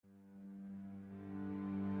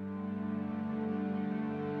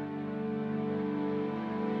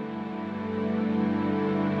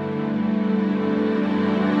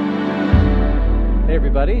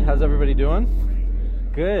everybody. How's everybody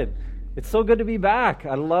doing? Good. It's so good to be back.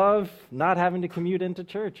 I love not having to commute into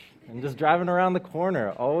church and just driving around the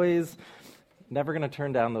corner. Always never going to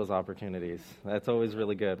turn down those opportunities. That's always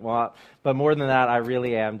really good. Well, but more than that, I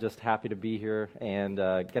really am just happy to be here and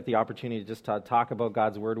get the opportunity just to talk about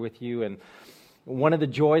God's Word with you. And one of the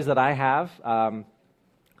joys that I have,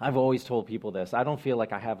 I've always told people this. I don't feel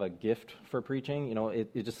like I have a gift for preaching. You know,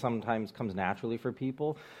 it just sometimes comes naturally for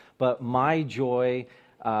people. But my joy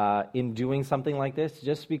in doing something like this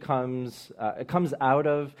just becomes, it comes out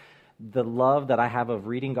of the love that I have of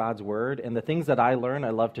reading God's Word, and the things that I learn, I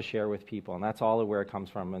love to share with people, and that's all where it comes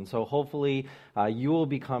from. And so hopefully you will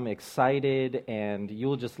become excited, and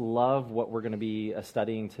you'll just love what we're going to be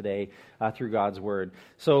studying today through God's Word.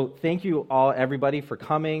 So thank you all, everybody, for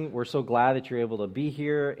coming. We're so glad that you're able to be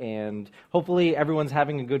here, and hopefully everyone's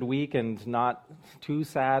having a good week and not too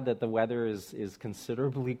sad that the weather is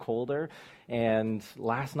considerably colder. And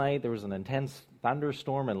last night there was an intense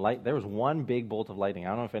thunderstorm and light. There was one big bolt of lightning. I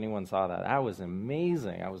don't know if anyone saw that. That was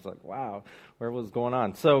amazing. I was like, wow, where was going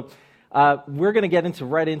on? So we're going to get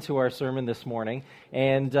right into our sermon this morning.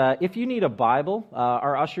 And if you need a Bible,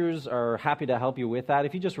 our ushers are happy to help you with that.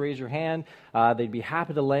 If you just raise your hand, they'd be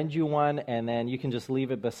happy to lend you one, and then you can just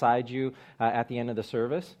leave it beside you at the end of the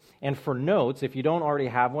service. And for notes, if you don't already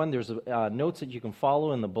have one, there's notes that you can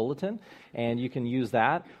follow in the bulletin, and you can use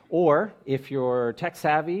that. Or if you're tech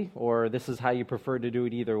savvy, or this is how you prefer to do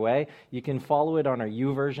it either way, you can follow it on our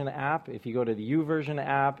YouVersion app. If you go to the YouVersion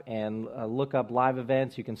app and look up live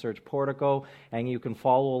events, you can search Portico, and you can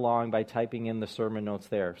follow along by typing in the sermon notes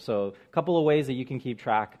there. So a couple of ways that you can keep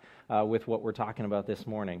track with what we're talking about this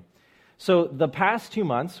morning. So the past 2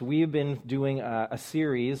 months, we've been doing a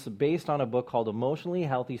series based on a book called Emotionally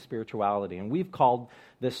Healthy Spirituality, and we've called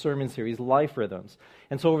this sermon series Life Rhythms.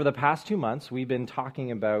 And so over the past 2 months, we've been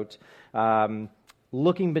talking about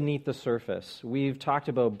looking beneath the surface. We've talked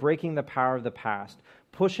about breaking the power of the past,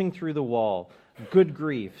 pushing through the wall, good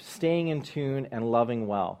grief, staying in tune, and loving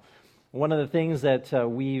well. One of the things that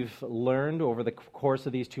we've learned over the course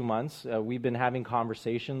of these 2 months, we've been having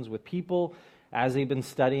conversations with people as they've been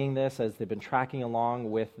studying this, as they've been tracking along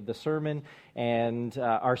with the sermon, and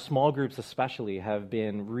our small groups especially have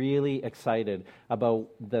been really excited about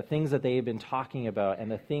the things that they've been talking about and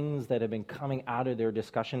the things that have been coming out of their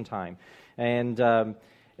discussion time. And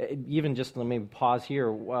even just let me pause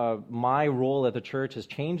here, my role at the church has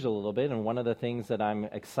changed a little bit, and one of the things that I'm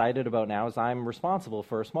excited about now is I'm responsible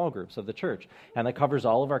for small groups of the church, and that covers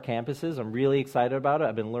all of our campuses. I'm really excited about it.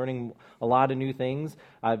 I've been learning a lot of new things.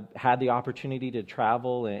 I've had the opportunity to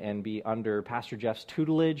travel and be under Pastor Jeff's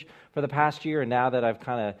tutelage for the past year, and now that I've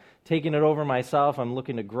kind of taken it over myself, I'm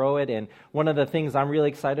looking to grow it. And one of the things I'm really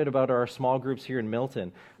excited about are our small groups here in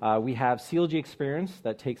Milton. We have CLG Experience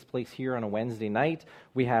that takes place here on a Wednesday night.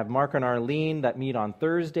 We have Mark and Arlene that meet on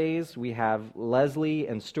Thursdays. We have Leslie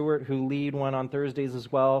and Stuart who lead one on Thursdays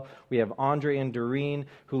as well. We have Andre and Doreen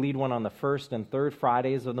who lead one on the first and third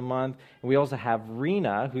Fridays of the month. And we also have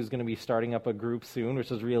Rena who's going to be starting up a group soon,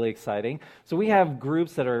 which is really exciting. So we have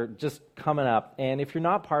groups that are just coming up. And if you're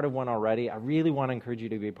not part of one already, I really want to encourage you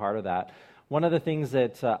to be part of that. One of the things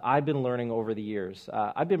that I've been learning over the years,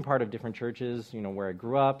 I've been part of different churches, you know, where I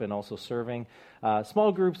grew up and also serving.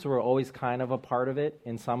 Small groups were always kind of a part of it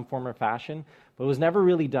in some form or fashion, but it was never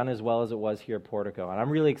really done as well as it was here at Portico. And I'm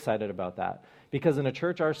really excited about that because in a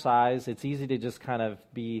church our size, it's easy to just kind of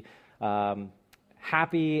be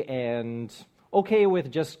happy and okay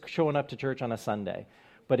with just showing up to church on a Sunday.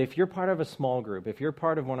 But if you're part of a small group, if you're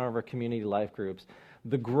part of one of our community life groups,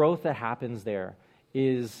 the growth that happens there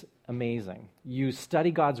is amazing. You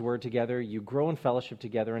study God's Word together, you grow in fellowship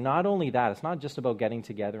together, and not only that, it's not just about getting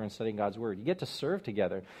together and studying God's Word. You get to serve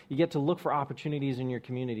together. You get to look for opportunities in your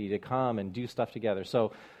community to come and do stuff together.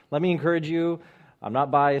 So let me encourage you. I'm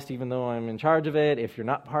not biased, even though I'm in charge of it. If you're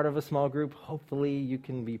not part of a small group, hopefully you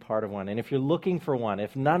can be part of one. And if you're looking for one,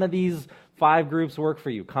 if none of these 5 groups work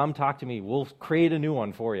for you, come talk to me. We'll create a new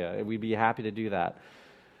one for you. We'd be happy to do that.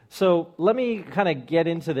 So let me kind of get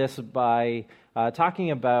into this by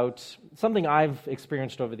talking about something I've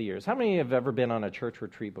experienced over the years. How many have ever been on a church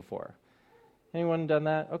retreat before? Anyone done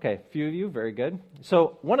that? Okay, a few of you, very good.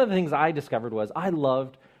 So one of the things I discovered was I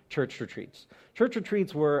loved church retreats. Church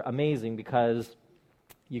retreats were amazing because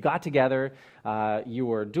you got together, you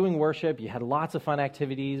were doing worship, you had lots of fun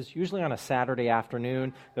activities, usually on a Saturday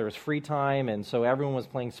afternoon. There was free time, and so everyone was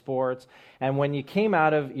playing sports. And when you came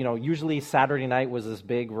out of, usually Saturday night was this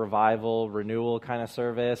big revival, renewal kind of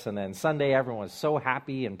service, and then Sunday everyone was so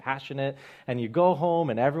happy and passionate, and you go home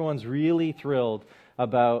and everyone's really thrilled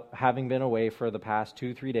about having been away for the past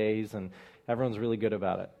 2-3 days, and everyone's really good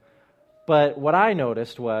about it. But what I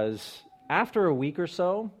noticed was after a week or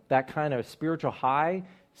so, that kind of spiritual high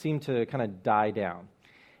seemed to kind of die down.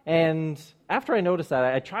 And after I noticed that,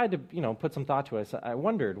 I tried to, put some thought to it. I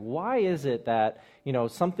wondered, why is it that,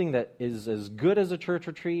 something that is as good as a church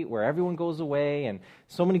retreat where everyone goes away and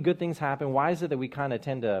so many good things happen, why is it that we kind of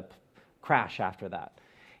tend to crash after that?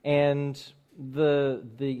 And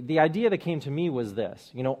the idea that came to me was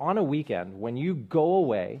this, on a weekend, when you go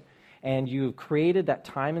away and you've created that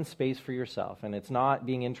time and space for yourself, and it's not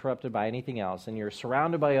being interrupted by anything else, and you're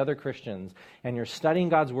surrounded by other Christians, and you're studying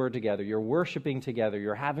God's Word together, you're worshiping together,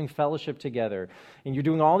 you're having fellowship together, and you're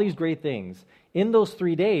doing all these great things, in those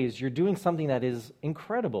 3 days, you're doing something that is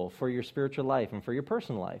incredible for your spiritual life and for your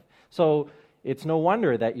personal life. So it's no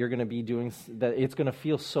wonder that you're going to be doing, that it's going to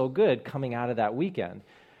feel so good coming out of that weekend.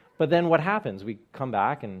 But then what happens? We come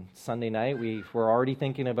back, and Sunday night, we're already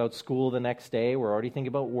thinking about school the next day. We're already thinking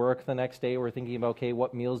about work the next day. We're thinking about, okay,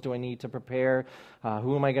 what meals do I need to prepare?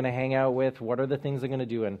 Who am I going to hang out with? What are the things I'm going to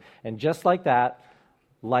do? And just like that,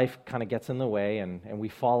 life kind of gets in the way, and we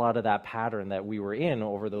fall out of that pattern that we were in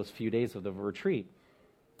over those few days of the retreat.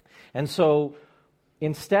 And so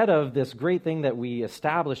instead of this great thing that we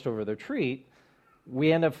established over the retreat,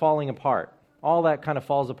 we end up falling apart. All that kind of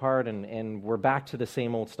falls apart, and we're back to the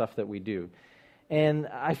same old stuff that we do. And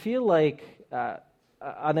I feel like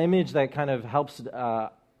an image that kind of helps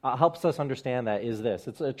us understand that is this.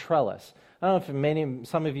 It's a trellis. I don't know if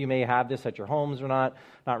some of you may have this at your homes or not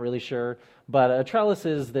really sure. But a trellis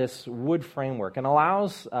is this wood framework and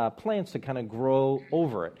allows plants to kind of grow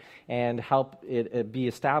over it and help it be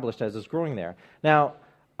established as it's growing there. Now,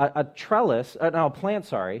 a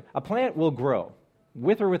plant will grow.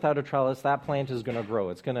 With or without a trellis, that plant is going to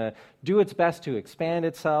grow. It's going to do its best to expand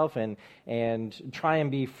itself and try and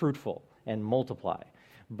be fruitful and multiply.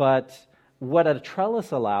 But what a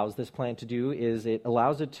trellis allows this plant to do is it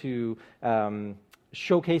allows it to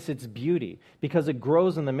showcase its beauty because it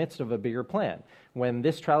grows in the midst of a bigger plant. When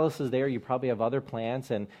this trellis is there, you probably have other plants,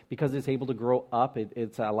 and because it's able to grow up,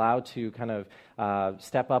 it's allowed to kind of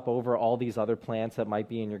step up over all these other plants that might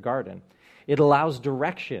be in your garden. It allows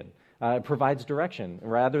direction. It provides direction.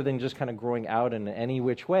 Rather than just kind of growing out in any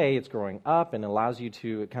which way, it's growing up and allows you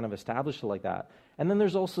to kind of establish it like that. And then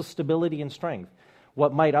there's also stability and strength.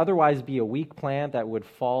 What might otherwise be a weak plant that would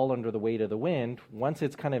fall under the weight of the wind, once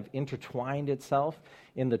it's kind of intertwined itself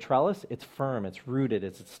in the trellis, it's firm, it's rooted,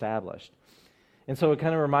 it's established. And so it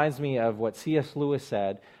kind of reminds me of what C.S. Lewis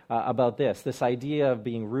said about this idea of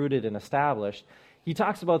being rooted and established. He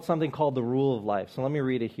talks about something called the rule of life. So let me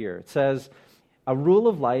read it here. It says, "A rule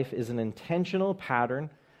of life is an intentional pattern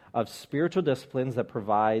of spiritual disciplines that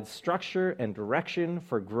provides structure and direction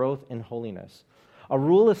for growth in holiness. A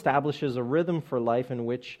rule establishes a rhythm for life in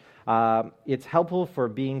which it's helpful for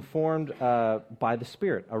being formed by the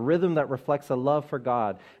Spirit, a rhythm that reflects a love for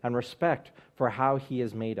God and respect for how He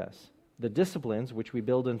has made us. The disciplines which we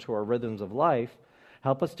build into our rhythms of life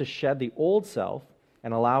help us to shed the old self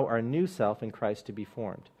and allow our new self in Christ to be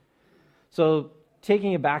formed." So,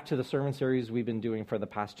 taking it back to the sermon series we've been doing for the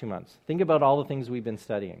past 2 months, think about all the things we've been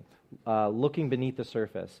studying. Looking beneath the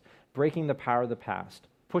surface, breaking the power of the past,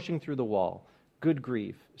 pushing through the wall, good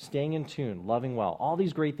grief, staying in tune, loving well, all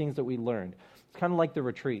these great things that we learned. It's kind of like the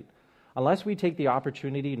retreat. Unless we take the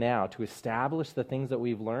opportunity now to establish the things that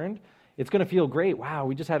we've learned, it's going to feel great. Wow,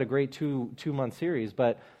 we just had a great two-month series,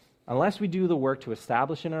 but unless we do the work to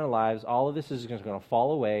establish in our lives, all of this is just going to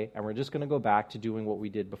fall away, and we're just going to go back to doing what we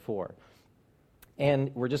did before.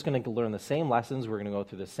 And we're just going to learn the same lessons, we're going to go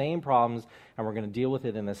through the same problems, and we're going to deal with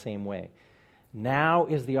it in the same way. Now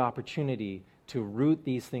is the opportunity to root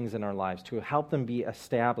these things in our lives, to help them be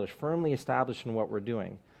established, firmly established in what we're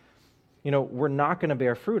doing. We're not going to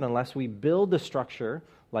bear fruit unless we build the structure,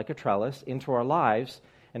 like a trellis, into our lives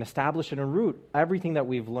and establish and root everything that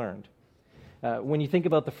we've learned. When you think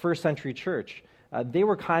about the first century church, they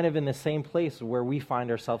were kind of in the same place where we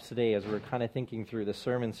find ourselves today as we're kind of thinking through the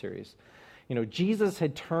sermon series. Jesus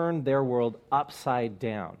had turned their world upside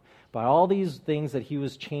down by all these things that he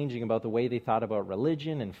was changing about the way they thought about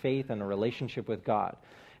religion and faith and a relationship with God.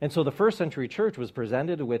 And so the first century church was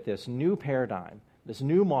presented with this new paradigm, this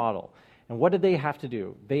new model. And what did they have to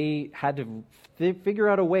do? They had to figure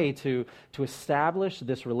out a way to establish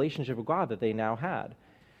this relationship with God that they now had.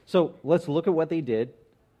 So let's look at what they did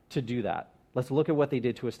to do that. Let's look at what they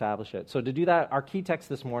did to establish it. So to do that, our key text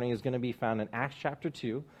this morning is going to be found in Acts chapter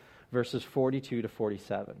 2, verses 42 to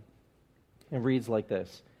 47. It reads like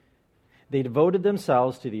this: "They devoted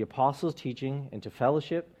themselves to the apostles' teaching and to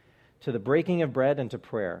fellowship, to the breaking of bread and to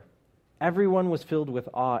prayer. Everyone was filled with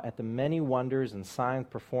awe at the many wonders and signs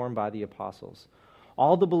performed by the apostles.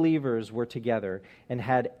 All the believers were together and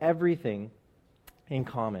had everything in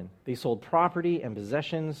common. They sold property and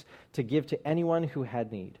possessions to give to anyone who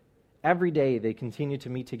had need. Every day they continued to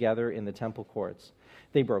meet together in the temple courts.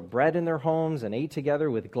 They broke bread in their homes and ate together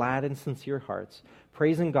with glad and sincere hearts,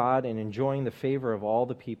 praising God and enjoying the favor of all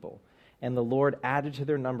the people. And the Lord added to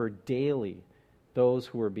their number daily those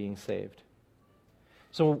who were being saved.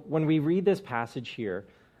 So when we read this passage here,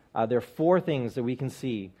 there are four things that we can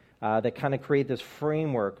see that kind of create this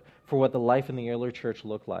framework for what the life in the early church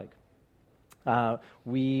looked like.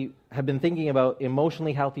 We have been thinking about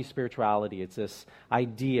emotionally healthy spirituality. It's this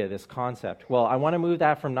idea, this concept. Well, I want to move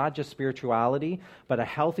that from not just spirituality, but a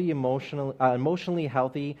healthy, emotionally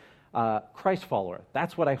healthy Christ follower.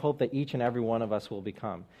 That's what I hope that each and every one of us will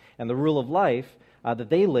become. And the rule of life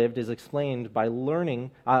that they lived is explained by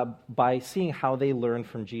by seeing how they learned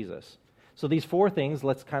from Jesus. So these four things,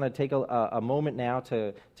 let's kind of take a moment now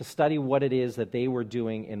to study what it is that they were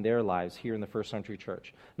doing in their lives here in the first century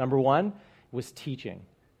church. Number one was teaching.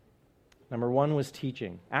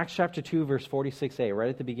 Acts chapter 2, verse 46a, right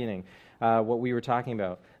at the beginning, what we were talking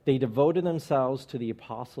about. They devoted themselves to the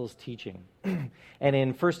apostles' teaching. And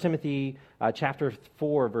in 1 Timothy chapter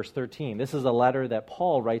 4, verse 13, this is a letter that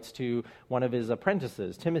Paul writes to one of his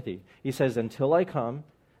apprentices, Timothy. He says, "Until I come,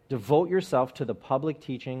 devote yourself to the public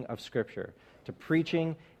teaching of Scripture, to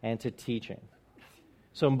preaching and to teaching."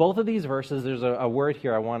 So in both of these verses, there's a word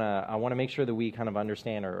here I want to make sure that we kind of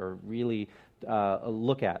understand or really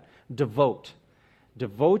look at. Devote.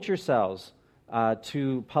 Devote yourselves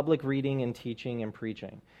to public reading and teaching and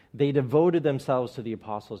preaching. They devoted themselves to the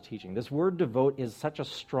apostles' teaching. This word devote is such a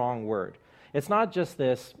strong word. It's not just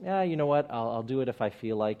this, you know what, I'll do it if I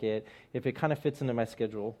feel like it, if it kind of fits into my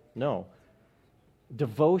schedule. No.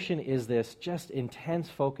 Devotion is this just intense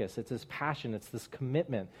focus. It's this passion. It's this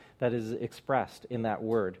commitment that is expressed in that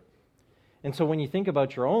word. And so when you think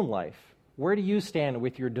about your own life, where do you stand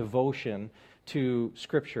with your devotion to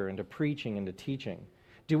Scripture and to preaching and to teaching?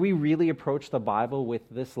 Do we really approach the Bible with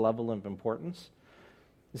this level of importance?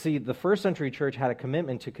 You see, the first century church had a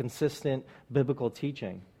commitment to consistent biblical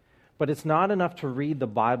teaching. But it's not enough to read the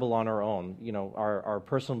Bible on our own, our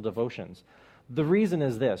personal devotions. The reason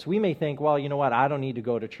is this. We may think, well, you know what, I don't need to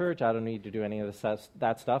go to church. I don't need to do any of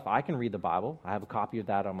that stuff. I can read the Bible. I have a copy of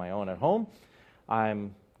that on my own at home.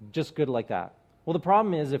 I'm just good like that. Well, the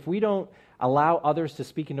problem is if we don't allow others to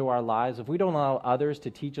speak into our lives, if we don't allow others to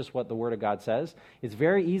teach us what the Word of God says, it's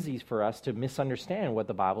very easy for us to misunderstand what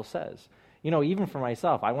the Bible says. Even for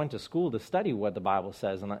myself, I went to school to study what the Bible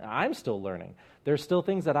says, and I'm still learning. There's still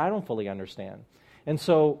things that I don't fully understand. And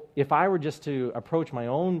so if I were just to approach my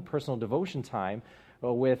own personal devotion time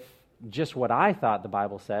with just what I thought the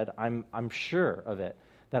Bible said, I'm sure of it,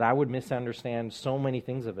 that I would misunderstand so many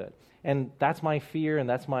things of it. And that's my fear and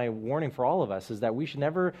that's my warning for all of us, is that we should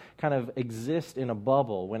never kind of exist in a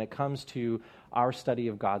bubble when it comes to our study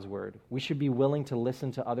of God's Word. We should be willing to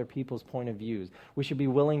listen to other people's point of views. We should be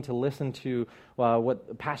willing to listen to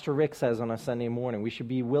what Pastor Rick says on a Sunday morning. We should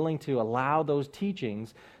be willing to allow those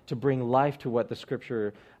teachings to bring life to what the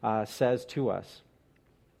Scripture says to us.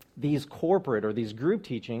 These corporate or these group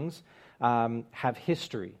teachings have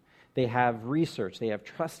history. They have research. They have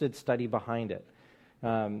trusted study behind it.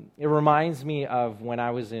 It reminds me of when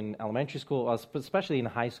I was in elementary school, especially in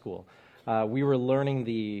high school. We were learning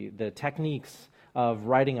the techniques of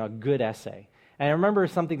writing a good essay. And I remember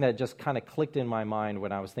something that just kind of clicked in my mind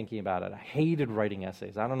when I was thinking about it. I hated writing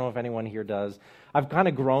essays. I don't know if anyone here does. I've kind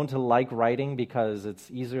of grown to like writing because it's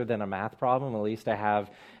easier than a math problem. At least I have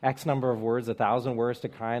X number of words, 1,000 words to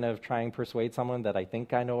kind of try and persuade someone that I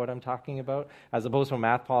think I know what I'm talking about, as opposed to a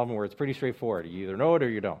math problem where it's pretty straightforward. You either know it or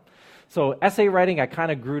you don't. So essay writing, I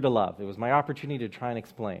kind of grew to love. It was my opportunity to try and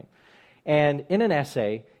explain. And in an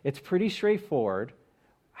essay, it's pretty straightforward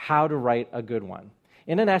how to write a good one.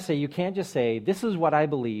 In an essay, you can't just say, this is what I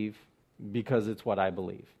believe because it's what I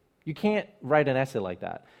believe. You can't write an essay like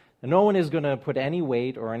that. And no one is going to put any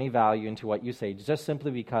weight or any value into what you say just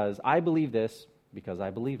simply because I believe this because I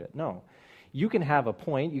believe it. No. You can have a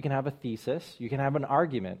point, you can have a thesis, you can have an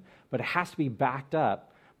argument, but it has to be backed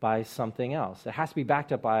up by something else. It has to be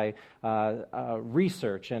backed up by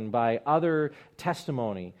research and by other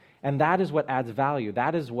testimony. And that is what adds value.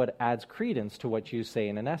 That is what adds credence to what you say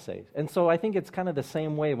in an essay. And so I think it's kind of the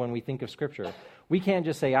same way when we think of Scripture. We can't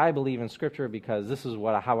just say, I believe in Scripture because this is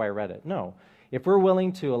how I read it. No. If we're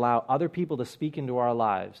willing to allow other people to speak into our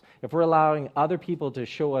lives, if we're allowing other people to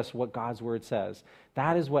show us what God's Word says,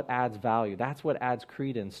 that is what adds value. That's what adds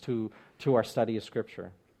credence to our study of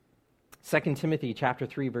Scripture. 2 Timothy chapter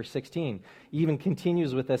 3, verse 16 even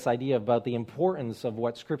continues with this idea about the importance of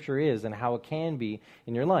what Scripture is and how it can be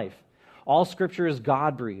in your life. All Scripture is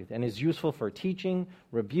God-breathed and is useful for teaching,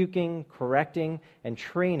 rebuking, correcting, and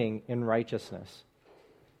training in righteousness.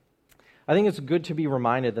 I think it's good to be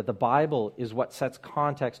reminded that the Bible is what sets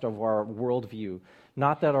context of our worldview,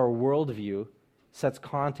 not that our worldview sets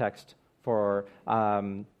context for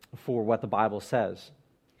what the Bible says.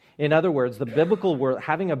 In other words,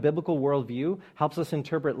 having a biblical worldview helps us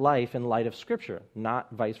interpret life in light of Scripture,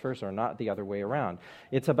 not vice versa, or not the other way around.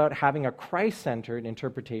 It's about having a Christ-centered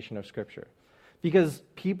interpretation of Scripture. Because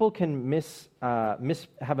people can have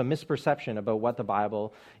a misperception about what the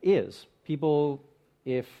Bible is. People,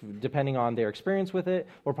 depending on their experience with it,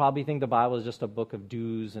 will probably think the Bible is just a book of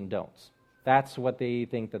do's and don'ts. That's what they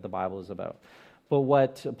think that the Bible is about. But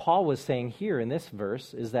what Paul was saying here in this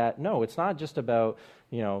verse is that, no, it's not just about,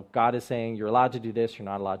 God is saying you're allowed to do this, you're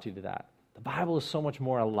not allowed to do that. The Bible is so much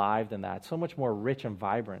more alive than that, so much more rich and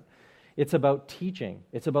vibrant. It's about teaching.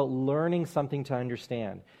 It's about learning something to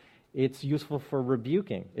understand. It's useful for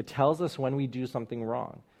rebuking. It tells us when we do something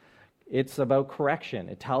wrong. It's about correction.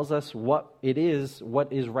 It tells us what is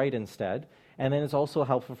right instead. And then it's also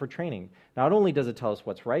helpful for training. Not only does it tell us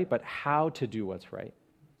what's right, but how to do what's right.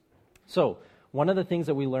 So, one of the things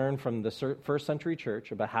that we learned from the first century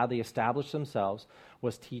church about how they established themselves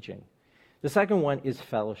was teaching. The second one is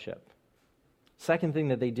fellowship. Second thing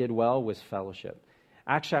that they did well was fellowship.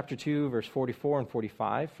 Acts chapter 2, verse 44 and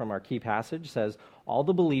 45 from our key passage says, all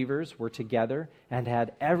the believers were together and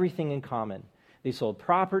had everything in common. They sold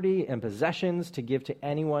property and possessions to give to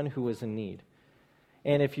anyone who was in need.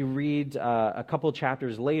 And if you read a couple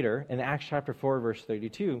chapters later, in Acts chapter 4, verse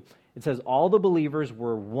 32, it says, all the believers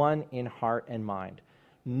were one in heart and mind.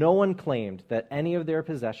 No one claimed that any of their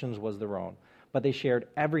possessions was their own, but they shared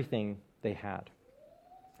everything they had.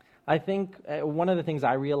 I think one of the things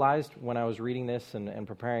I realized when I was reading this and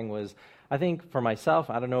preparing was, I think for myself,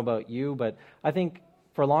 I don't know about you, but I think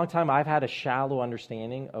for a long time I've had a shallow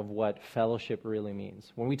understanding of what fellowship really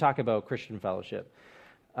means. When we talk about Christian fellowship,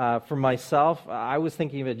 for myself, I was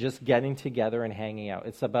thinking of it just getting together and hanging out.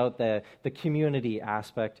 It's about the community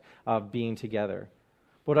aspect of being together.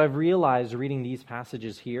 What I've realized reading these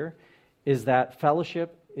passages here is that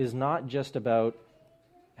fellowship is not just about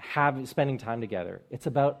spending time together. It's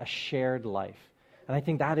about a shared life. And I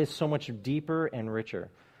think that is so much deeper and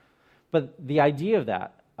richer. But the idea of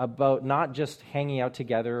that, about not just hanging out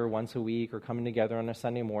together once a week or coming together on a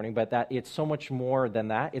Sunday morning, but that it's so much more than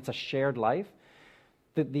that. It's a shared life.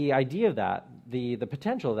 The idea of that, the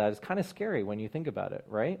potential of that is kind of scary when you think about it,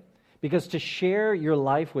 right? Because to share your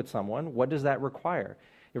life with someone, what does that require?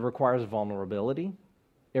 It requires vulnerability.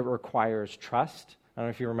 It requires trust. I don't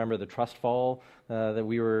know if you remember the trust fall that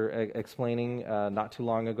we were explaining not too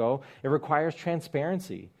long ago. It requires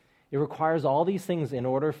transparency. It requires all these things in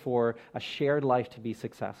order for a shared life to be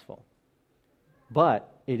successful.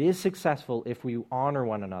 But it is successful if we honor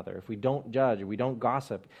one another, if we don't judge, if we don't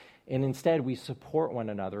gossip, and instead we support one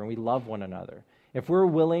another and we love one another. If we're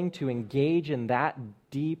willing to engage in that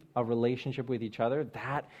deep a relationship with each other,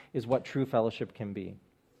 that is what true fellowship can be.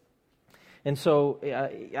 And so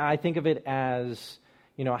I think of it as,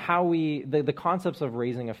 how the concepts of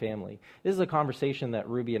raising a family. This is a conversation that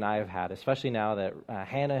Ruby and I have had, especially now that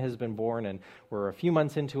Hannah has been born and we're a few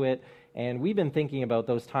months into it. And we've been thinking about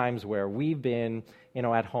those times where we've been,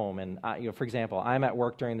 at home. And, for example, I'm at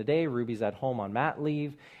work during the day. Ruby's at home on mat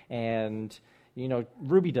leave. And,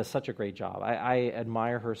 Ruby does such a great job. I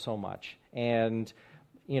admire her so much. And,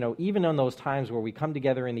 even on those times where we come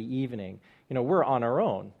together in the evening, we're on our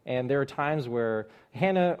own. And there are times where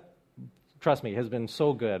Hannah, trust me, has been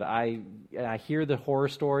so good. I hear the horror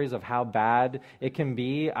stories of how bad it can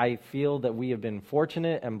be. I feel that we have been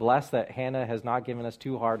fortunate and blessed that Hannah has not given us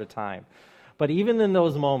too hard a time. But even in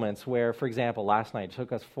those moments where, for example, last night it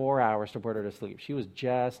took us 4 hours to put her to sleep, she was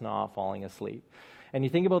just not falling asleep. And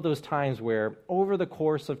you think about those times where over the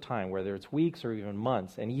course of time, whether it's weeks or even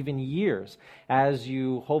months and even years, as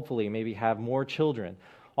you hopefully maybe have more children,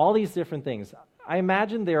 all these different things, I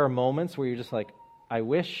imagine there are moments where you're just like, I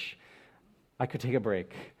wish I could take a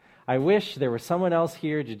break. I wish there was someone else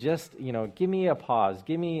here to just, give me a pause,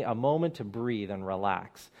 give me a moment to breathe and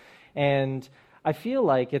relax. And I feel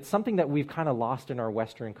like it's something that we've kind of lost in our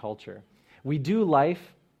Western culture. We do life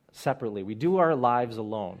separately. We do our lives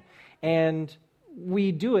alone. And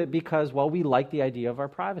we do it because, well, we like the idea of our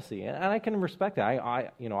privacy, and I can respect that.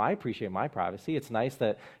 I appreciate my privacy. It's nice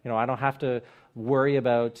that I don't have to worry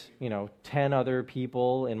about 10 other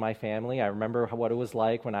people in my family. I remember what it was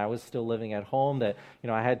like when I was still living at home. That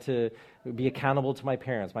I had to be accountable to my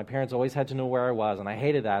parents. My parents always had to know where I was, and I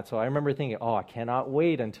hated that. So I remember thinking, oh, I cannot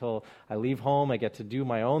wait until I leave home. I get to do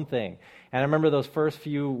my own thing. And I remember those first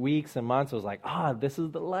few weeks and months. I was like, this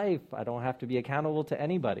is the life. I don't have to be accountable to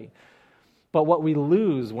anybody. But what we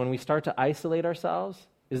lose when we start to isolate ourselves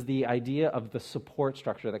is the idea of the support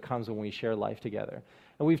structure that comes when we share life together.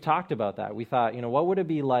 And we've talked about that. We thought, what would it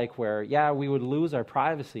be like where, we would lose our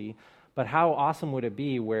privacy, but how awesome would it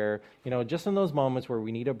be where, just in those moments where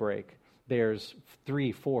we need a break, there's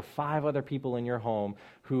 3, 4, 5 other people in your home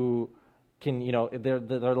who can,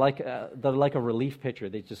 they're like a relief pitcher.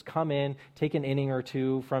 They just come in, take an inning or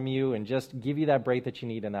two from you, and just give you that break that you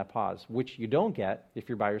need in that pause, which you don't get if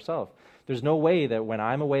you're by yourself. There's no way that when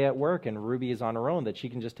I'm away at work and Ruby is on her own that she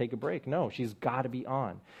can just take a break. No, she's got to be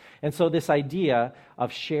on. And so this idea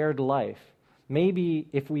of shared life, maybe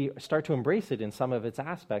if we start to embrace it in some of its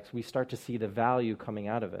aspects, we start to see the value coming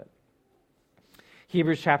out of it.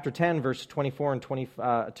 Hebrews chapter 10, verse 24 and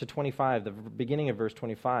 25, the beginning of verse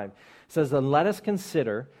 25, says, "Then let us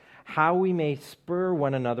consider how we may spur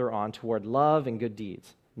one another on toward love and good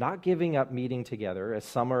deeds, not giving up meeting together, as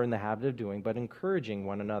some are in the habit of doing, but encouraging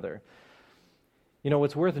one another."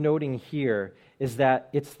 What's worth noting here is that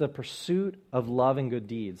it's the pursuit of love and good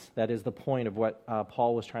deeds that is the point of what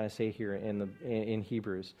Paul was trying to say here in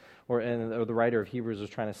Hebrews, or the writer of Hebrews was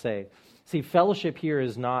trying to say. See, fellowship here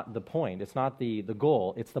is not the point. It's not the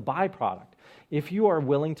goal. It's the byproduct. If you are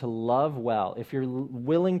willing to love well, if you're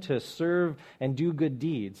willing to serve and do good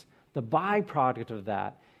deeds, the byproduct of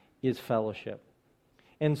that is fellowship.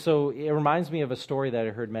 And so it reminds me of a story that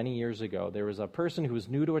I heard many years ago. There was a person who was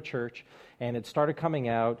new to a church and had started coming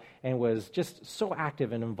out and was just so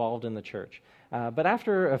active and involved in the church. But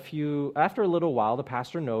after a little while, the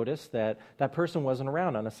pastor noticed that that person wasn't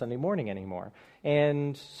around on a Sunday morning anymore.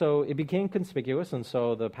 And so it became conspicuous, and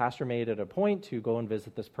so the pastor made it a point to go and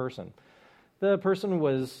visit this person. The person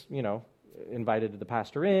was, invited the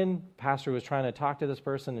pastor in. The pastor was trying to talk to this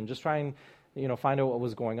person and just trying, find out what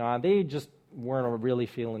was going on. They just weren't really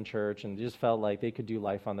feeling church and just felt like they could do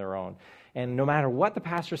life on their own. And no matter what the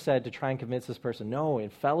pastor said to try and convince this person, no, in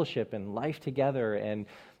fellowship and life together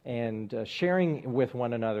and sharing with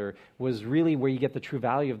one another was really where you get the true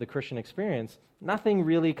value of the Christian experience, nothing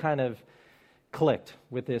really kind of clicked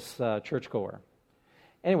with this churchgoer.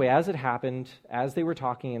 Anyway, as it happened, as they were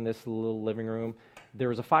talking in this little living room, there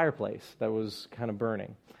was a fireplace that was kind of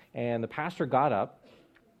burning. And the pastor got up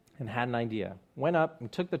and had an idea. Went up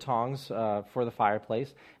and took the tongs for the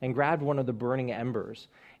fireplace and grabbed one of the burning embers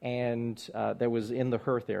and that was in the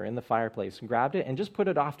hearth there, in the fireplace, and grabbed it and just put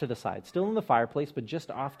it off to the side. Still in the fireplace, but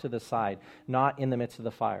just off to the side, not in the midst of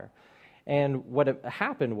the fire. And what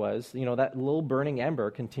happened was, that little burning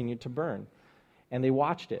ember continued to burn. And they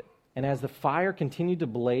watched it. And as the fire continued to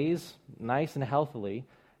blaze nice and healthily,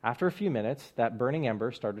 after a few minutes, that burning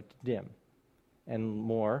ember started to dim. And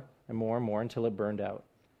more and more and more until it burned out.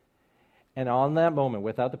 And on that moment,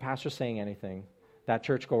 without the pastor saying anything, that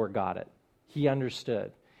churchgoer got it. He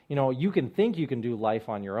understood. You can think you can do life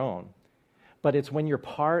on your own, but it's when you're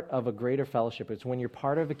part of a greater fellowship, it's when you're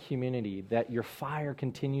part of a community that your fire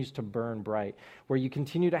continues to burn bright, where you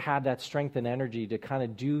continue to have that strength and energy to kind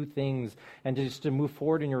of do things and just to move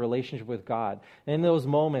forward in your relationship with God. And in those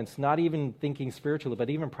moments, not even thinking spiritually, but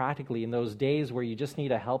even practically, in those days where you just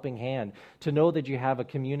need a helping hand, to know that you have a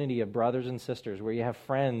community of brothers and sisters, where you have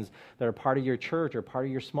friends that are part of your church or part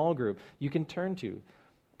of your small group, you can turn to.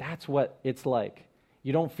 That's what it's like.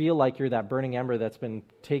 You don't feel like you're that burning ember that's been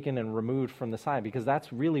taken and removed from the side, because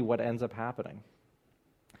that's really what ends up happening.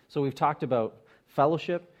 So we've talked about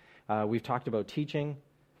fellowship. We've talked about teaching.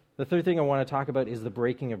 The third thing I want to talk about is the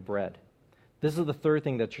breaking of bread. This is the third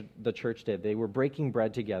thing that the church did. They were breaking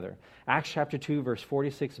bread together. Acts chapter 2, verse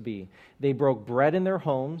 46b. They broke bread in their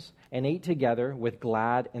homes and ate together with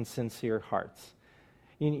glad and sincere hearts.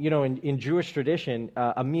 In Jewish tradition,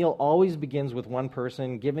 a meal always begins with one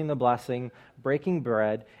person giving the blessing, breaking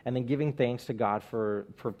bread, and then giving thanks to God for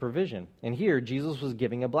provision. And here, Jesus was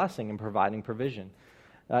giving a blessing and providing provision.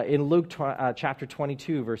 In Luke chapter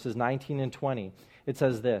 22, verses 19 and 20, it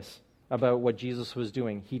says this about what Jesus was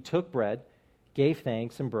doing. He took bread, gave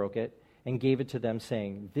thanks, and broke it, and gave it to them,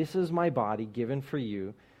 saying, "This is my body given for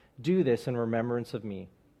you. Do this in remembrance of me."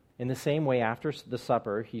 In the same way, after the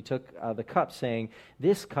supper, he took the cup, saying,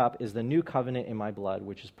 "This cup is the new covenant in my blood,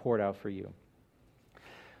 which is poured out for you."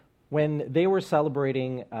 When they were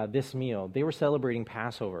celebrating this meal, they were celebrating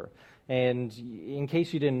Passover. And in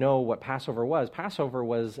case you didn't know what Passover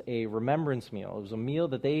was a remembrance meal. It was a meal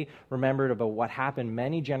that they remembered about what happened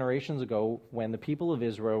many generations ago when the people of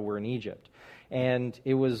Israel were in Egypt. And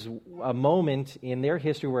it was a moment in their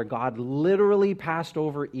history where God literally passed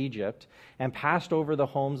over Egypt and passed over the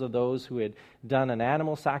homes of those who had done an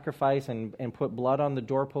animal sacrifice and put blood on the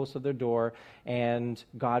doorposts of their door. And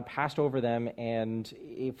God passed over them. And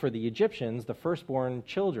for the Egyptians, the firstborn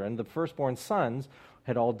children, the firstborn sons,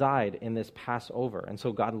 had all died in this Passover. And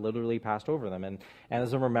so God literally passed over them. And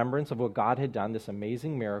as a remembrance of what God had done, this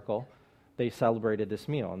amazing miracle, they celebrated this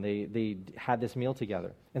meal, and they had this meal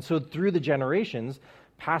together. And so through the generations,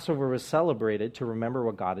 Passover was celebrated to remember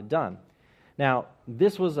what God had done. Now,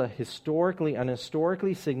 this was an historically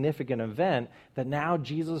significant event that now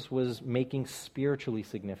Jesus was making spiritually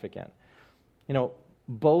significant. You know,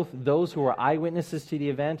 both those who were eyewitnesses to the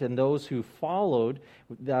event and those who followed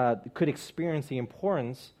could experience the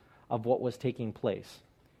importance of what was taking place.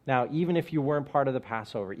 Now, even if you weren't part of the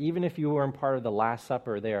Passover, even if you weren't part of the Last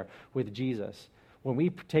Supper there with Jesus, when we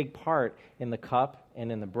take part in the cup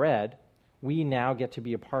and in the bread, we now get to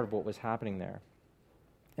be a part of what was happening there.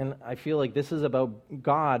 And I feel like this is about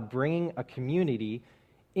God bringing a community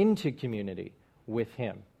into community with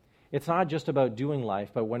Him. It's not just about doing life,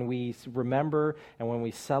 but when we remember and when we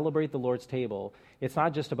celebrate the Lord's table, it's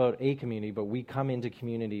not just about a community, but we come into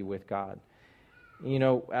community with God. You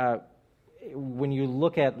know, when you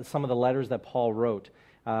look at some of the letters that Paul wrote,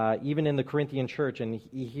 even in the Corinthian church, and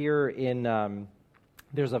here in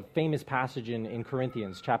there's a famous passage in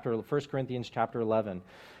Corinthians, 1 Corinthians chapter 11.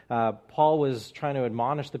 Paul was trying to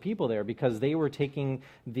admonish the people there because they were taking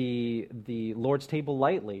the Lord's table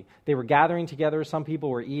lightly. They were gathering together. Some people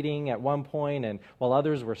were eating at one point, and while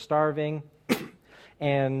others were starving.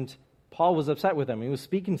 And Paul was upset with them. He was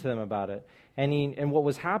speaking to them about it. And what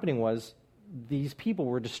was happening was these people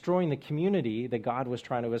were destroying the community that God was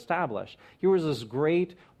trying to establish. Here was this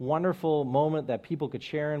great, wonderful moment that people could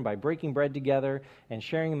share in by breaking bread together and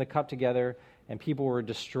sharing the cup together, and people were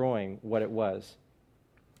destroying what it was.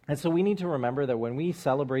 And so we need to remember that when we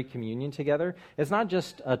celebrate communion together, it's not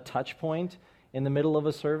just a touch point in the middle of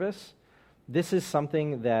a service. This is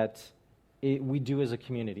something that we do as a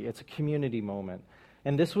community. It's a community moment.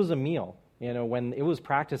 And this was a meal. You know, when it was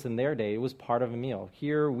practiced in their day, it was part of a meal.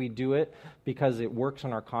 Here we do it because it works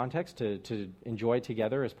in our context to enjoy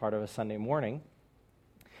together as part of a Sunday morning.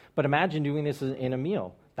 But imagine doing this in a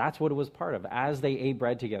meal. That's what it was part of. As they ate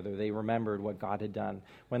bread together, they remembered what God had done.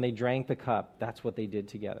 When they drank the cup, that's what they did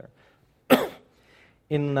together.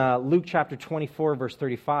 In Luke chapter 24, verse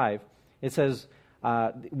 35, it says,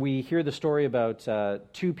 we hear the story about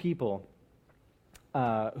two people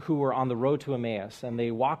who were on the road to Emmaus, and they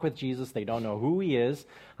walk with Jesus. They don't know who He is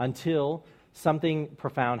until something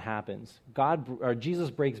profound happens. Jesus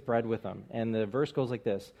breaks bread with them, and the verse goes like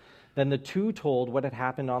this. Then the two told what had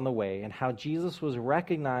happened on the way and how Jesus was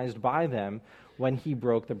recognized by them when He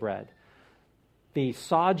broke the bread. They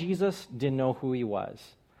saw Jesus, didn't know who He was.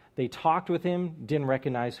 They talked with Him, didn't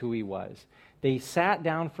recognize who He was. They sat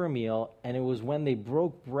down for a meal, and it was when they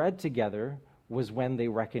broke bread together was when they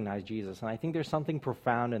recognized Jesus. And I think there's something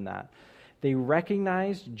profound in that. They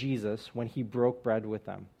recognized Jesus when He broke bread with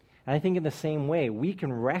them. And I think in the same way, we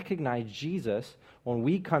can recognize Jesus when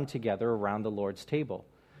we come together around the Lord's table.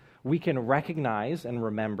 We can recognize and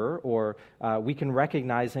remember, or we can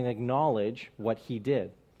recognize and acknowledge what He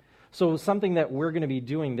did. So something that we're going to be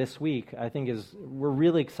doing this week, I think, is we're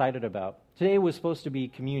really excited about. Today was supposed to be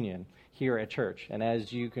communion here at church. And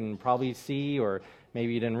as you can probably see, or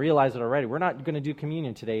maybe you didn't realize it already, we're not going to do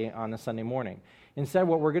communion today on a Sunday morning. Instead,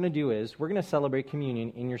 what we're going to do is we're going to celebrate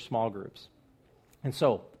communion in your small groups. And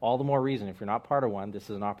so, all the more reason, if you're not part of one, this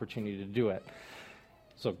is an opportunity to do it.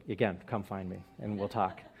 So again, come find me and we'll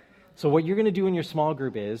talk. So what you're going to do in your small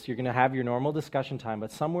group is you're going to have your normal discussion time,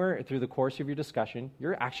 but somewhere through the course of your discussion,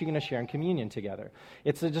 you're actually going to share in communion together.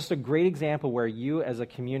 It's just a great example where you as a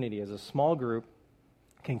community, as a small group,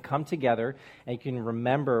 can come together and you can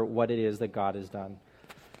remember what it is that God has done.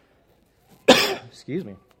 Excuse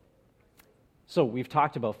me. So we've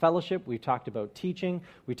talked about fellowship, we've talked about teaching,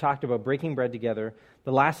 we talked about breaking bread together.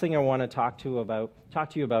 The last thing I want to talk to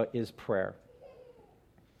you about is prayer.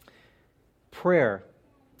 Prayer.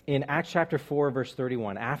 In Acts chapter 4, verse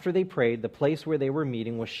 31, after they prayed, the place where they were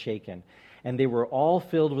meeting was shaken, and they were all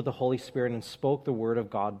filled with the Holy Spirit and spoke the word of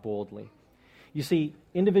God boldly. You see,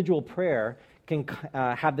 individual prayer can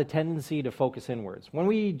have the tendency to focus inwards. When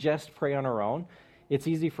we just pray on our own, it's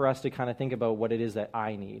easy for us to kind of think about what it is that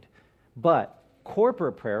I need. But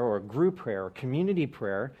corporate prayer or group prayer or community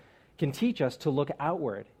prayer can teach us to look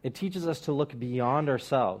outward. It teaches us to look beyond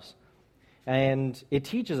ourselves. And it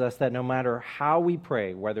teaches us that no matter how we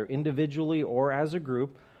pray, whether individually or as a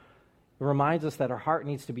group, it reminds us that our heart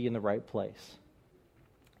needs to be in the right place.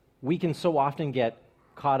 We can so often get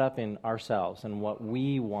caught up in ourselves and what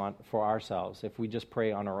we want for ourselves if we just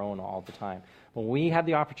pray on our own all the time. When we have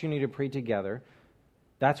the opportunity to pray together,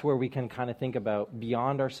 that's where we can kind of think about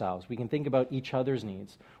beyond ourselves. We can think about each other's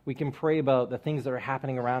needs. We can pray about the things that are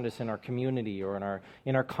happening around us in our community or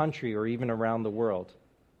in our country or even around the world.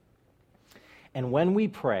 And when we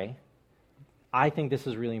pray, I think this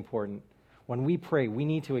is really important. When we pray, we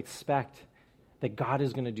need to expect that God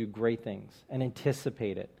is going to do great things and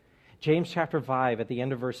anticipate it. James chapter 5 at the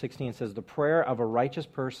end of verse 16 says, "The prayer of a righteous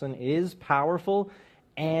person is powerful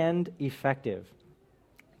and effective."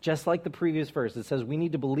 Just like the previous verse, it says we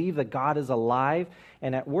need to believe that God is alive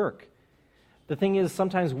and at work. The thing is,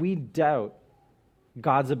 sometimes we doubt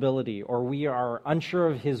God's ability or we are unsure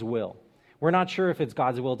of his will. We're not sure if it's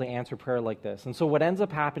God's will to answer prayer like this. And so what ends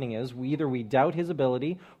up happening is we doubt his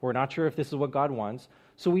ability, or we're not sure if this is what God wants,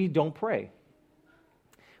 so we don't pray.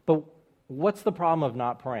 But what's the problem of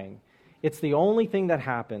not praying? It's the only thing that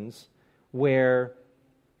happens where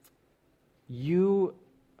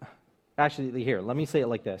actually, here, let me say it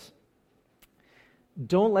like this.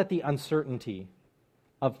 Don't let the uncertainty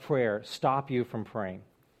of prayer stop you from praying.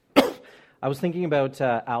 I was thinking about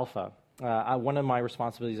Alpha. One of my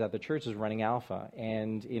responsibilities at the church is running Alpha.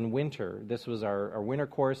 And in winter, this was our winter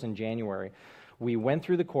course in January, we went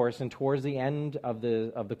through the course, and towards the end of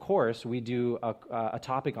the course, we do a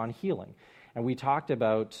topic on healing. And we talked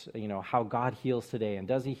about, how God heals today, and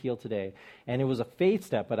does he heal today? And it was a faith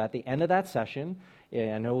step, but at the end of that session,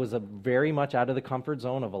 I know it was very much out of the comfort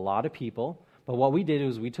zone of a lot of people, but what we did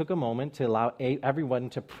was we took a moment to allow everyone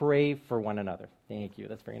to pray for one another. Thank you.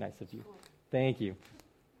 That's very nice of you. Thank you.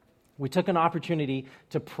 We took an opportunity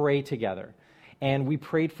to pray together, and we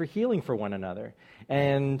prayed for healing for one another.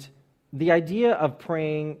 And the idea of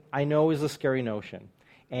praying, I know, is a scary notion.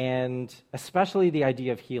 And especially the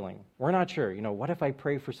idea of healing. We're not sure, what if I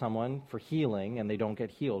pray for someone for healing and they don't get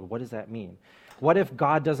healed? What does that mean? What if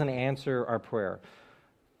God doesn't answer our prayer?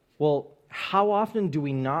 Well, how often do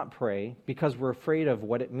we not pray because we're afraid of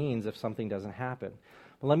what it means if something doesn't happen?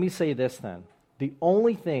 But let me say this then. The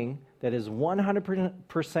only thing that is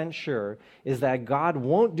 100% sure is that God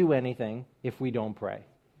won't do anything if we don't pray.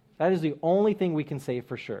 That is the only thing we can say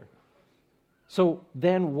for sure. So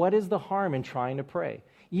then what is the harm in trying to pray?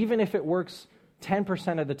 Even if it works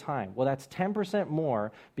 10% of the time, well, that's 10%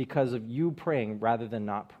 more because of you praying rather than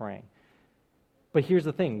not praying. But here's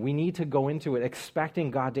the thing. We need to go into it expecting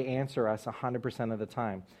God to answer us 100% of the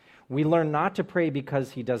time. We learn not to pray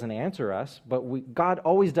because he doesn't answer us, but God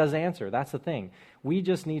always does answer. That's the thing. We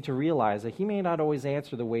just need to realize that he may not always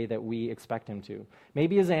answer the way that we expect him to.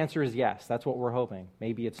 Maybe his answer is yes. That's what we're hoping.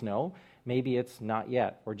 Maybe it's no. Maybe it's not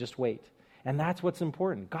yet, or just wait. And that's what's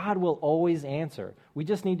important. God will always answer. We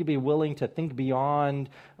just need to be willing to think beyond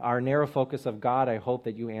our narrow focus of God. I hope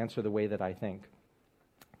that you answer the way that I think.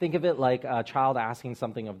 Think of it like a child asking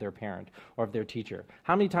something of their parent or of their teacher.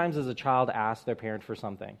 How many times does a child ask their parent for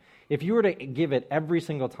something? If you were to give it every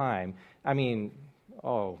single time,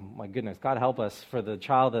 oh my goodness, God help us for the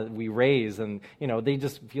child that we raise, and they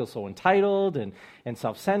just feel so entitled and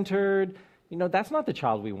self-centered. That's not the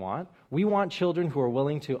child we want. We want children who are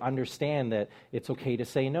willing to understand that it's okay to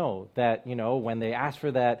say no. That, when they ask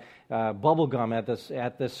for that bubble gum at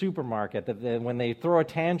the supermarket, when they throw a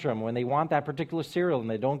tantrum, when they want that particular cereal and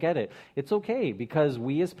they don't get it, it's okay, because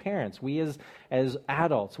we as parents, we as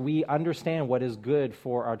adults, we understand what is good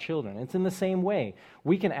for our children. It's in the same way.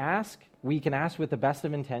 We can ask with the best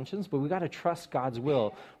of intentions, but we got to trust God's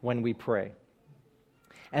will when we pray.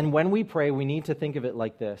 And when we pray, we need to think of it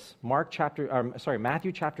like this.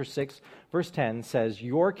 Matthew chapter 6, verse 10 says,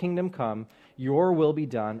 "Your kingdom come, your will be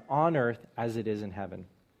done on earth as it is in heaven."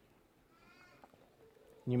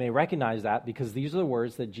 You may recognize that because these are the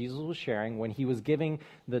words that Jesus was sharing when he was giving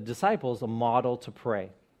the disciples a model to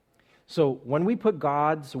pray. So when we put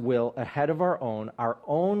God's will ahead of our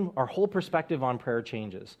whole perspective on prayer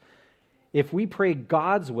changes. If we pray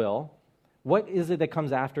God's will, what is it that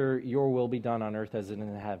comes after your will be done on earth as it is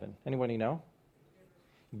in heaven? Anybody know?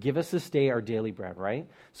 Give us this day our daily bread, right?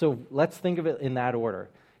 So let's think of it in that order.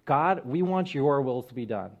 God, we want your will to be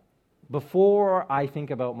done before I think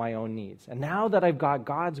about my own needs. And now that I've got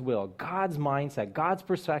God's will, God's mindset, God's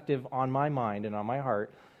perspective on my mind and on my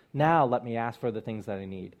heart, now let me ask for the things that I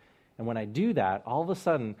need. And when I do that, all of a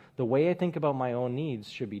sudden, the way I think about my own needs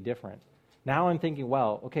should be different. Now I'm thinking,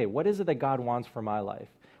 what is it that God wants for my life?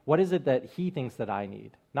 What is it that he thinks that I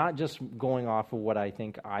need? Not just going off of what I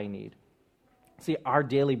think I need. See, our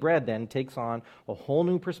daily bread then takes on a whole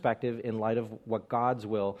new perspective in light of what God's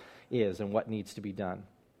will is and what needs to be done.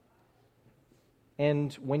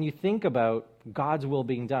 And when you think about God's will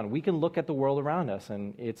being done, we can look at the world around us,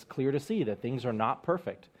 and it's clear to see that things are not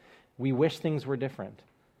perfect. We wish things were different.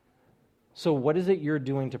 So what is it you're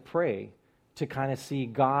doing to pray to kind of see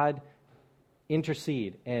God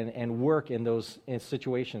intercede and work in those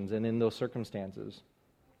situations and in those circumstances?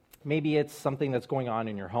 Maybe it's something that's going on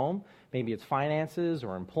in your home. Maybe it's finances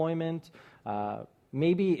or employment.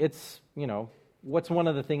 Maybe it's, what's one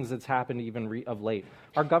of the things that's happened even of late?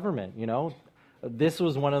 Our government, This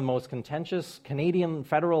was one of the most contentious Canadian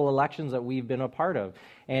federal elections that we've been a part of.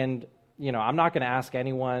 And, I'm not going to ask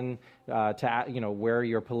anyone where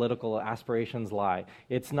your political aspirations lie.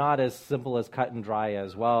 It's not as simple as cut and dry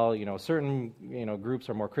as, certain, groups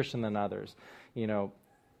are more Christian than others,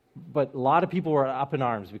 But a lot of people were up in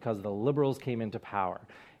arms because the Liberals came into power.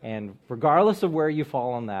 And regardless of where you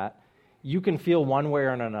fall on that, you can feel one way or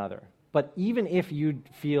another. But even if you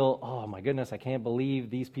feel, oh my goodness, I can't believe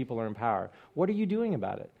these people are in power, what are you doing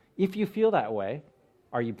about it? If you feel that way,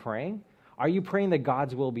 are you praying? Are you praying that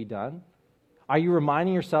God's will be done? Are you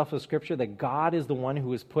reminding yourself of Scripture that God is the one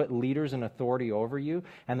who has put leaders and authority over you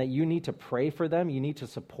and that you need to pray for them, you need to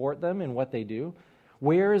support them in what they do?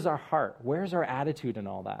 Where is our heart? Where is our attitude in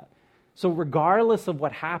all that? So regardless of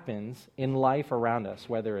what happens in life around us,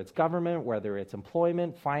 whether it's government, whether it's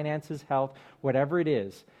employment, finances, health, whatever it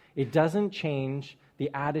is, it doesn't change the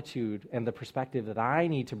attitude and the perspective that I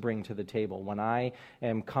need to bring to the table when I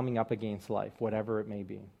am coming up against life, whatever it may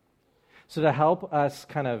be. So to help us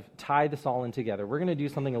kind of tie this all in together, we're going to do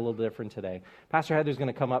something a little different today. Pastor Heather's going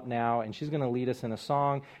to come up now, and she's going to lead us in a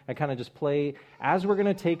song and kind of just play. As we're going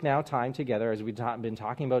to take now time together, as we've been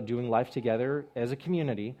talking about doing life together as a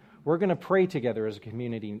community, we're going to pray together as a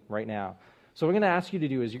community right now. So what we're going to ask you to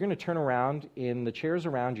do is you're going to turn around in the chairs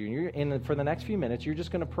around you, and for the next few minutes, you're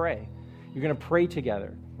just going to pray. You're going to pray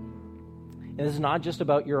together. And this is not just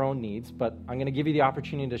about your own needs, but I'm going to give you the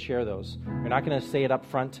opportunity to share those. You're not going to say it up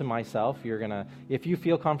front to myself. You're going to, if you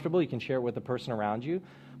feel comfortable, you can share it with the person around you.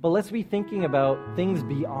 But let's be thinking about things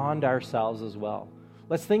beyond ourselves as well.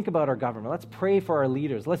 Let's think about our government. Let's pray for our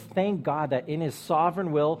leaders. Let's thank God that in His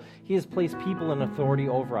sovereign will, He has placed people in authority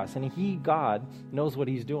over us. And He, God, knows what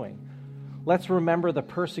He's doing. Let's remember the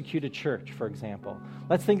persecuted church, for example.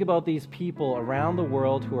 Let's think about these people around the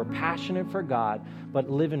world who are passionate for God, but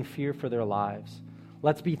live in fear for their lives.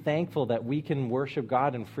 Let's be thankful that we can worship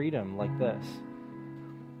God in freedom like this.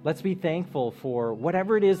 Let's be thankful for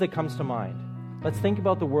whatever it is that comes to mind. Let's think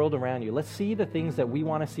about the world around you. Let's see the things that we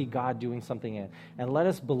want to see God doing something in. And let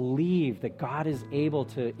us believe that God is able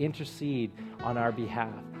to intercede on our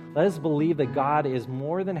behalf. Let us believe that God is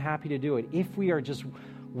more than happy to do it if we are just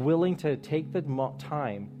willing to take the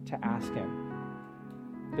time to ask Him.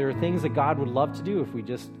 There are things that God would love to do if we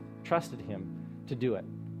just trusted Him to do it.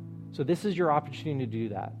 So this is your opportunity to do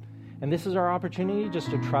that. And this is our opportunity just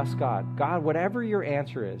to trust God. God, whatever your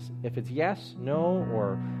answer is, if it's yes, no,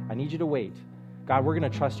 or I need you to wait, God, we're going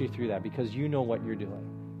to trust you through that because you know what you're doing.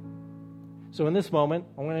 So in this moment,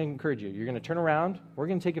 I want to encourage you. You're going to turn around. We're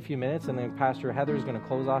going to take a few minutes, and then Pastor Heather is going to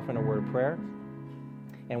close off in a word of prayer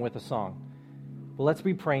and with a song. But let's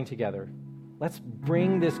be praying together. Let's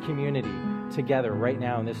bring this community together right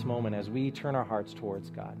now in this moment as we turn our hearts towards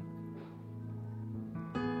God.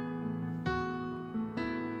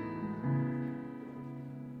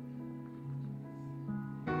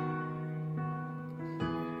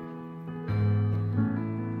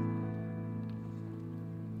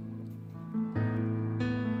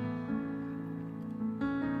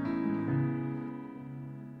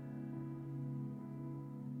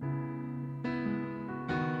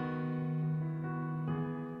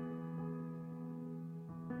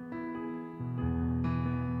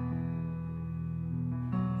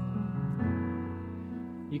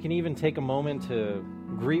 You can even take a moment to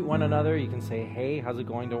greet one another. You can say, hey, how's it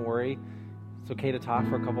going? Don't worry. It's okay to talk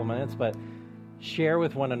for a couple minutes, but share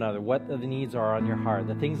with one another what the needs are on your heart,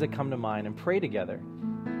 the things that come to mind, and pray together.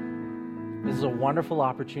 This is a wonderful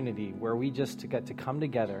opportunity where we just get to come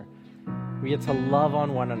together. We get to love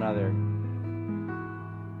on one another,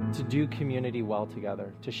 to do community well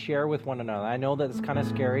together, to share with one another. I know that it's kind of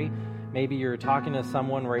scary. Maybe you're talking to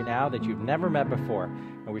someone right now that you've never met before,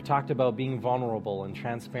 and we've talked about being vulnerable and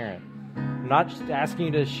transparent. I'm not just asking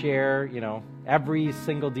you to share, every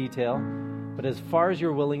single detail, but as far as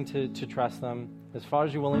you're willing to trust them, as far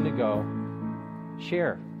as you're willing to go,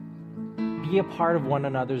 share. Be a part of one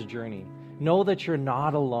another's journey. Know that you're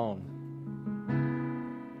not alone.